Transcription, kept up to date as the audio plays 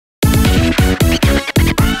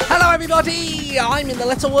everybody! I'm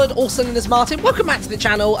InTheLittleWood, also known as Martin. Welcome back to the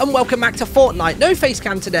channel, and welcome back to Fortnite. No face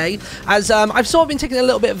cam today, as I've sort of been taking a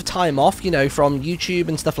little bit of time off, you know, from YouTube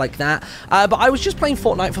and stuff like that. But I was just playing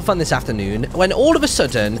Fortnite for fun this afternoon, when all of a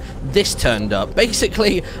sudden, this turned up.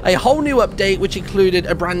 Basically, a whole new update, which included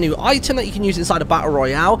a brand new item that you can use inside a Battle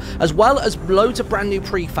Royale, as well as loads of brand new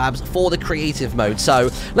prefabs for the creative mode.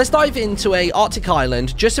 So, let's dive into a Arctic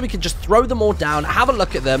island, just so we can just throw them all down, have a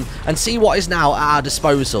look at them, and see what is now at our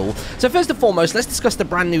disposal. So first and foremost, let's discuss the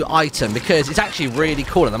brand new item, because it's actually really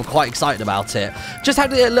cool and I'm quite excited about it. Just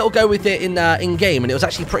had a little go with it in game, and it was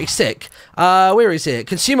actually pretty sick. Where is it?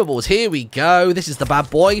 Consumables, here we go. This is the bad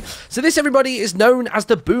boy. So this, everybody, is known as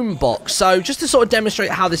the boombox. So just to sort of demonstrate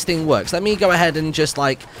how this thing works, let me go ahead and just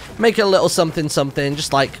like make a little something,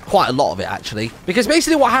 just like quite a lot of it actually. Because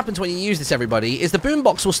basically what happens when you use this, everybody, is the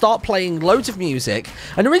boombox will start playing loads of music.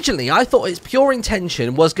 And originally I thought its pure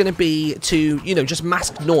intention was going to be to, you know, just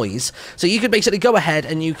mask noise. So you could basically go ahead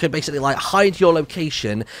and you could basically like hide your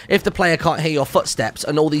location if the player can't hear your footsteps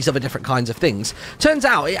and all these other different kinds of things. Turns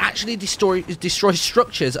out it actually destroys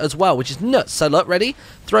structures as well, which is nuts. So look, ready?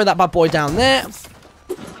 Throw that bad boy down there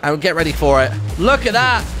and get ready for it. Look at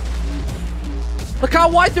that. Look how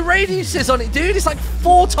wide the radius is on it, dude. It's like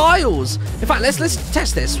 4 tiles. In fact, let's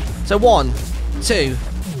test this. So 1, 2,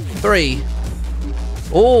 3.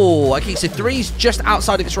 Oh, okay, so 3's just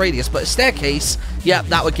outside of its radius, but a staircase, yeah,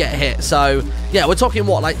 that would get hit. So, yeah, we're talking,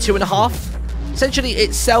 what, like 2.5? Essentially,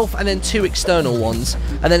 itself and then 2 external ones.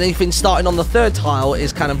 And then anything starting on the 3rd tile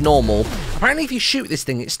is kind of normal. Apparently, if you shoot this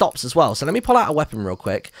thing, it stops as well. So let me pull out a weapon real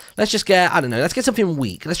quick. Let's just get, I don't know, let's get something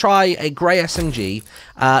weak. Let's try a grey SMG.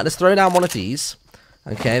 Let's throw down one of these.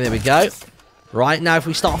 Okay, there we go. Right, now if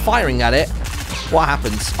we start firing at it, what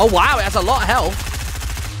happens? Oh, wow, it has a lot of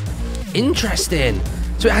health. Interesting.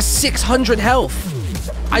 So it has 600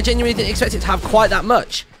 health. I genuinely didn't expect it to have quite that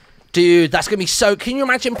much. Dude, that's going to be so... Can you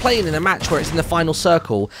imagine playing in a match where it's in the final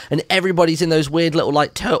circle and everybody's in those weird little,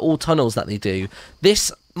 like, turtle tunnels that they do?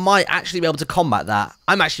 This might actually be able to combat that.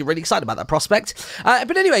 I'm actually really excited about that prospect.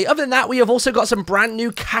 But anyway, other than that, we have also got some brand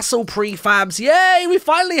new castle prefabs. Yay, we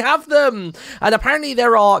finally have them. And apparently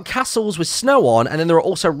there are castles with snow on, and then there are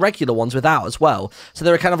also regular ones without as well. So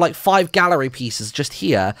there are kind of like 5 gallery pieces just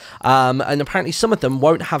here. And apparently some of them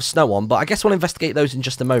won't have snow on, but I guess we'll investigate those in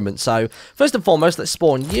just a moment. So first and foremost, let's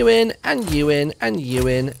spawn you in, and you in, and you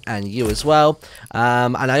in, and you as well.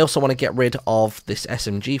 And I also want to get rid of this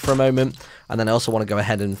SMG for a moment. And then I also want to go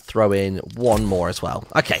ahead and throw in one more as well.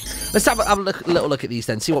 Okay, let's have a little look at these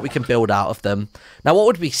then, see what we can build out of them. Now, what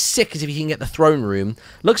would be sick is if you can get the throne room.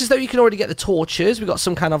 Looks as though you can already get the torches. We've got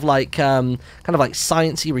some kind of like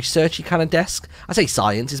sciencey, researchy kind of desk. I say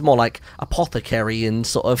science, it's more like apothecary and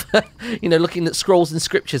sort of, you know, looking at scrolls and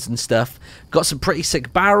scriptures and stuff. Got some pretty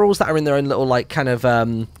sick barrels that are in their own little like kind of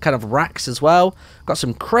racks as well. Got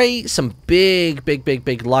some crates, some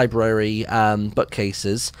big library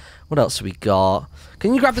bookcases. What else have we got?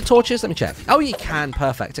 Can you grab the torches? Let me check. Oh, you can.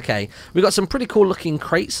 Perfect. Okay. We've got some pretty cool looking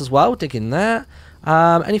crates as well. Dig in there.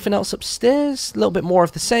 Anything else upstairs? A little bit more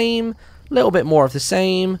of the same. A little bit more of the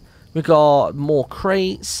same. We've got more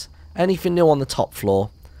crates. Anything new on the top floor?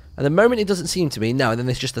 At the moment, it doesn't seem to be. No, and then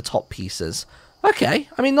there's just the top pieces. Okay,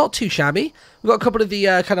 I mean, not too shabby. We've got a couple of the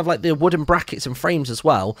kind of like the wooden brackets and frames as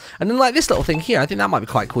well. And then like this little thing here, I think that might be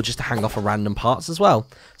quite cool just to hang off of random parts as well.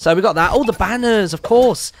 So we got that. Oh, the banners, of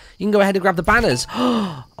course. You can go ahead and grab the banners.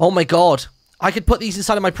 Oh my god. I could put these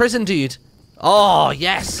inside of my prison, dude. Oh,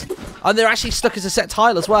 yes. And they're actually stuck as a set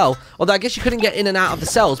tile as well. Although I guess you couldn't get in and out of the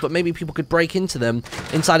cells, but maybe people could break into them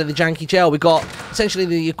inside of the janky jail. We've got essentially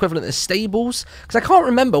the equivalent of stables. Because I can't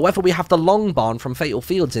remember whether we have the long barn from Fatal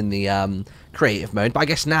Fields in the creative mode, but I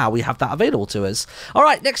guess now we have that available to us.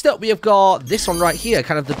 Alright, next up we have got this one right here,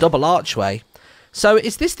 kind of the double archway. So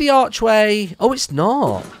is this the archway? Oh, it's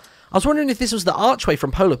not. I was wondering if this was the archway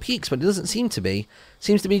from Polar Peaks, but it doesn't seem to be. It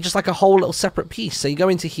seems to be just like a whole little separate piece. So you go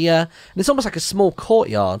into here, and it's almost like a small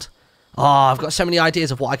courtyard. Oh, I've got so many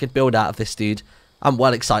ideas of what I could build out of this, dude. I'm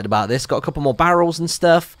well excited about this. Got a couple more barrels and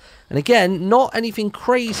stuff. And again, not anything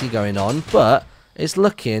crazy going on, but it's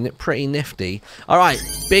looking pretty nifty. Alright,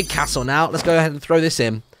 big castle now. Let's go ahead and throw this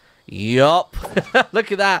in. Yup.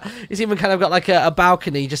 Look at that. It's even kind of got like a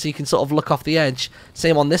balcony just so you can sort of look off the edge.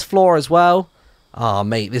 Same on this floor as well. Oh,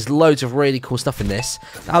 mate, there's loads of really cool stuff in this.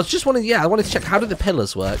 I was just wondering, yeah, I wanted to check how do the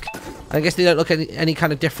pillars work. I guess they don't look any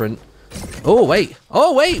kind of different. Oh, wait.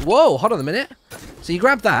 Oh, wait. Whoa, hold on a minute. So you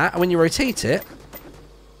grab that, and when you rotate it...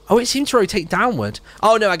 Oh, it seems to rotate downward.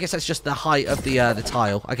 Oh, no, I guess that's just the height of the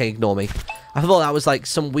tile. Okay, ignore me. I thought that was like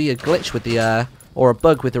some weird glitch with the... or a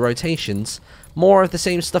bug with the rotations. More of the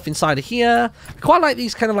same stuff inside of here. I quite like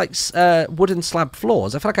these kind of like wooden slab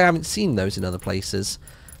floors. I feel like I haven't seen those in other places.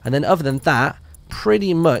 And then other than that,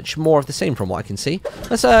 pretty much more of the same from what I can see.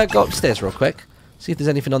 Let's go upstairs real quick. See if there's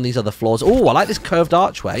anything on these other floors. Oh, I like this curved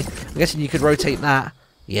archway. I'm guessing you could rotate that.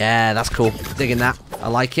 Yeah, that's cool. Digging that. I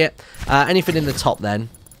like it. Anything in the top then?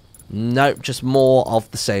 Nope, just more of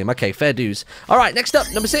the same. Okay, fair dues. All right, next up,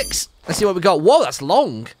 number 6. Let's see what we got. Whoa, that's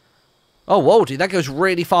long. Oh, whoa, dude, that goes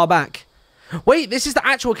really far back. Wait, this is the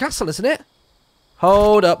actual castle, isn't it?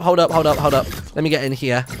 Hold up, hold up, hold up, hold up. Let me get in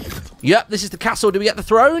here. Yep, this is the castle. Do we get the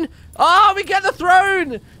throne? Oh, we get the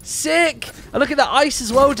throne! Sick! And look at that ice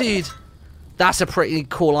as well, dude. That's a pretty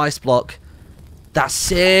cool ice block. That's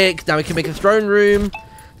sick. Now we can make a throne room.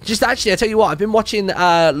 Just actually, I tell you what, I've been watching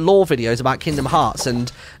lore videos about Kingdom Hearts,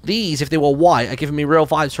 and these, if they were white, are giving me real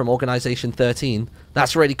vibes from Organization 13.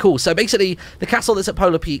 That's really cool. So basically, the castle that's at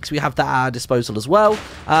Polar Peaks, we have that at our disposal as well.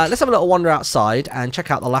 Let's have a little wander outside and check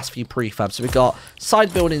out the last few prefabs. So we've got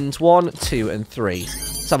side buildings 1, 2, and 3.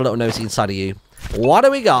 Let's have a little nosy inside of you. What do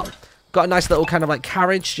we got? Got a nice little kind of like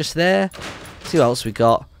carriage just there. See what else we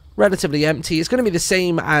got. Relatively empty. It's going to be the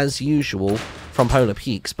same as usual from Polar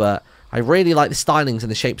Peaks, but I really like the stylings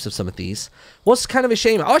and the shapes of some of these. What's kind of a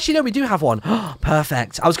shame... Oh, actually, no, we do have one.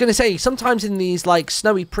 Perfect. I was going to say, sometimes in these, like,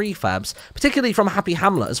 snowy prefabs, particularly from Happy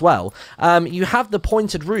Hamlet as well, you have the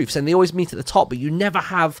pointed roofs, and they always meet at the top, but you never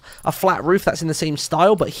have a flat roof that's in the same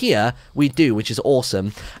style. But here, we do, which is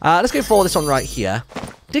awesome. Let's go for this one right here.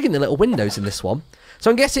 Digging the little windows in this one. So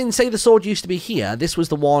I'm guessing, say the sword used to be here. This was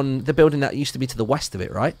the one, the building that used to be to the west of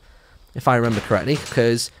it, right? If I remember correctly,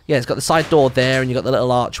 because, yeah, it's got the side door there, and you've got the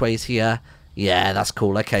little archways here. Yeah, that's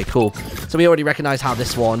cool. Okay, cool. So we already recognise how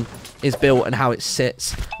this one is built and how it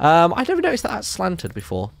sits. I never noticed that that's slanted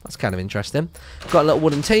before. That's kind of interesting. Got a little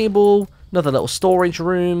wooden table, another little storage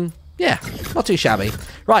room. Yeah, not too shabby.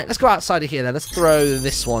 Right, let's go outside of here then. Let's throw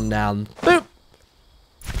this one down. Boop!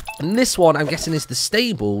 And this one, I'm guessing, is the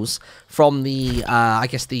stables from the, I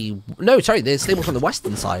guess the... No, sorry, the stables from the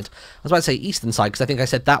western side. I was about to say eastern side, because I think I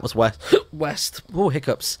said that was west. Oh,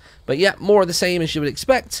 hiccups. But yeah, more of the same as you would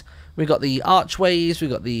expect. We've got the archways, we've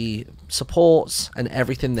got the supports, and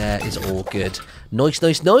everything there is all good. Nice,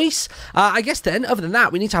 nice, nice. I guess then, other than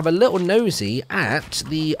that, we need to have a little nosy at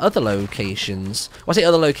the other locations. Well, I say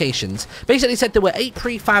other locations. Basically, it said there were 8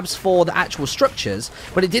 prefabs for the actual structures,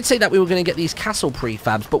 but it did say that we were going to get these castle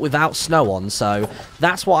prefabs, but without snow on. So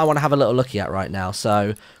that's what I want to have a little looky at right now.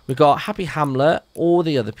 So we've got Happy Hamlet, all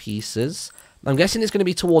the other pieces. I'm guessing it's going to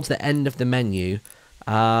be towards the end of the menu.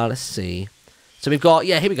 Let's see. So we've got,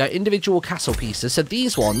 yeah, here we go, individual castle pieces. So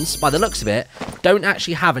these ones, by the looks of it, don't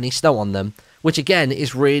actually have any snow on them, which again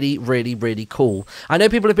is really, really, really cool. I know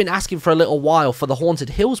people have been asking for a little while for the Haunted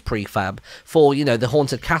Hills prefab for, you know, the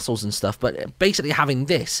haunted castles and stuff, but basically having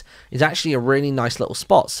this is actually a really nice little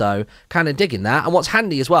spot, so kind of digging that. And what's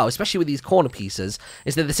handy as well, especially with these corner pieces,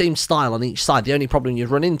 is they're the same style on each side. The only problem you'd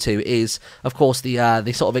run into is, of course, the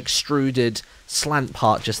sort of extruded slant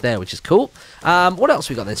part just there, which is cool. What else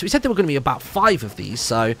we got then? So we said there were going to be about 5 of these,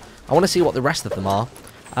 so I want to see what the rest of them are.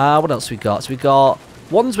 What else we got? So we got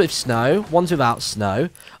ones with snow, ones without snow.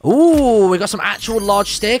 Ooh, we got some actual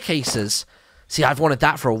large staircases. See, I've wanted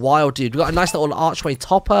that for a while, dude. We got a nice little archway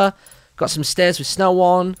topper. Got some stairs with snow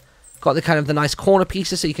on. Got the kind of the nice corner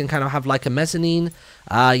pieces, so you can kind of have like a mezzanine.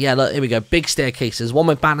 Yeah, look, here we go. Big staircases. One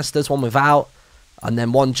with banisters, one without. And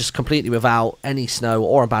then one just completely without any snow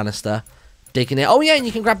or a banister. Digging it. Oh, yeah, and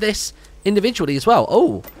you can grab this individually as well.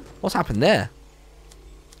 Oh, what's happened there?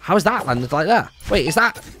 How is that landed like that? Wait, is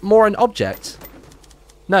that more an object?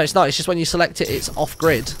 No, it's not. It's just when you select it, it's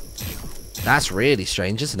off-grid. That's really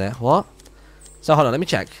strange, isn't it? What? So, hold on. Let me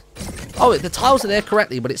check. Oh, the tiles are there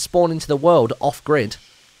correctly, but it's spawned into the world off-grid.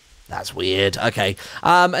 That's weird. Okay.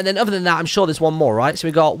 And then other than that, I'm sure there's one more, right? So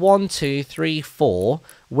we got 1, 2, 3, 4.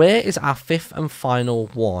 Where is our 5th and final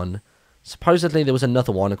one? Supposedly there was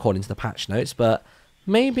another one according to the patch notes, but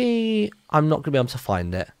maybe I'm not going to be able to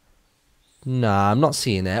find it. No, I'm not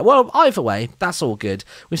seeing it. Well, either way, that's all good.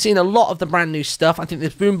 We've seen a lot of the brand new stuff. I think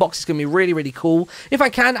this boombox is going to be really, really cool. If I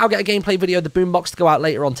can, I'll get a gameplay video of the boombox to go out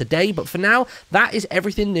later on today. But for now, that is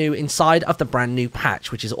everything new inside of the brand new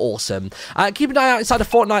patch, which is awesome. Keep an eye out inside of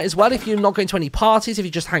Fortnite as well. If you're not going to any parties, if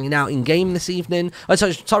you're just hanging out in-game this evening,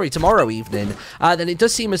 sorry, tomorrow evening, then it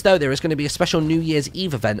does seem as though there is going to be a special New Year's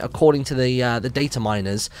Eve event, according to the data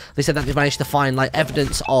miners. They said that they've managed to find like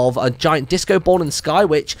evidence of a giant disco ball in the sky,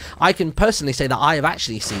 which I can personally personally say that I have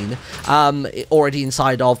actually seen already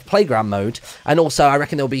inside of playground mode. And also, I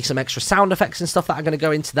reckon there'll be some extra sound effects and stuff that are going to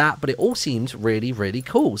go into that, but it all seems really, really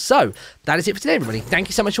cool. So, that is it for today, everybody. Thank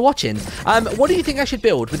you so much for watching. What do you think I should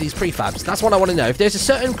build with these prefabs? That's what I want to know. If there's a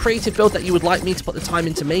certain creative build that you would like me to put the time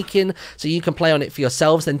into making so you can play on it for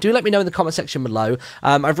yourselves, then do let me know in the comment section below.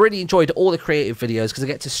 I've really enjoyed all the creative videos because I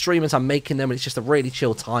get to stream as I'm making them, and it's just a really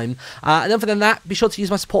chill time. And other than that, be sure to use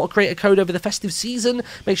my supporter creator code over the festive season.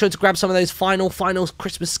 Make sure to grab some of those final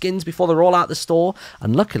Christmas skins before they're all out the store.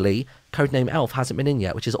 And luckily, Codename Elf hasn't been in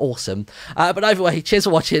yet, which is awesome. But either way, cheers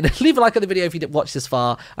for watching. Leave a like on the video if you didn't watch this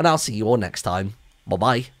far, and I'll see you all next time.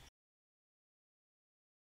 Bye-bye.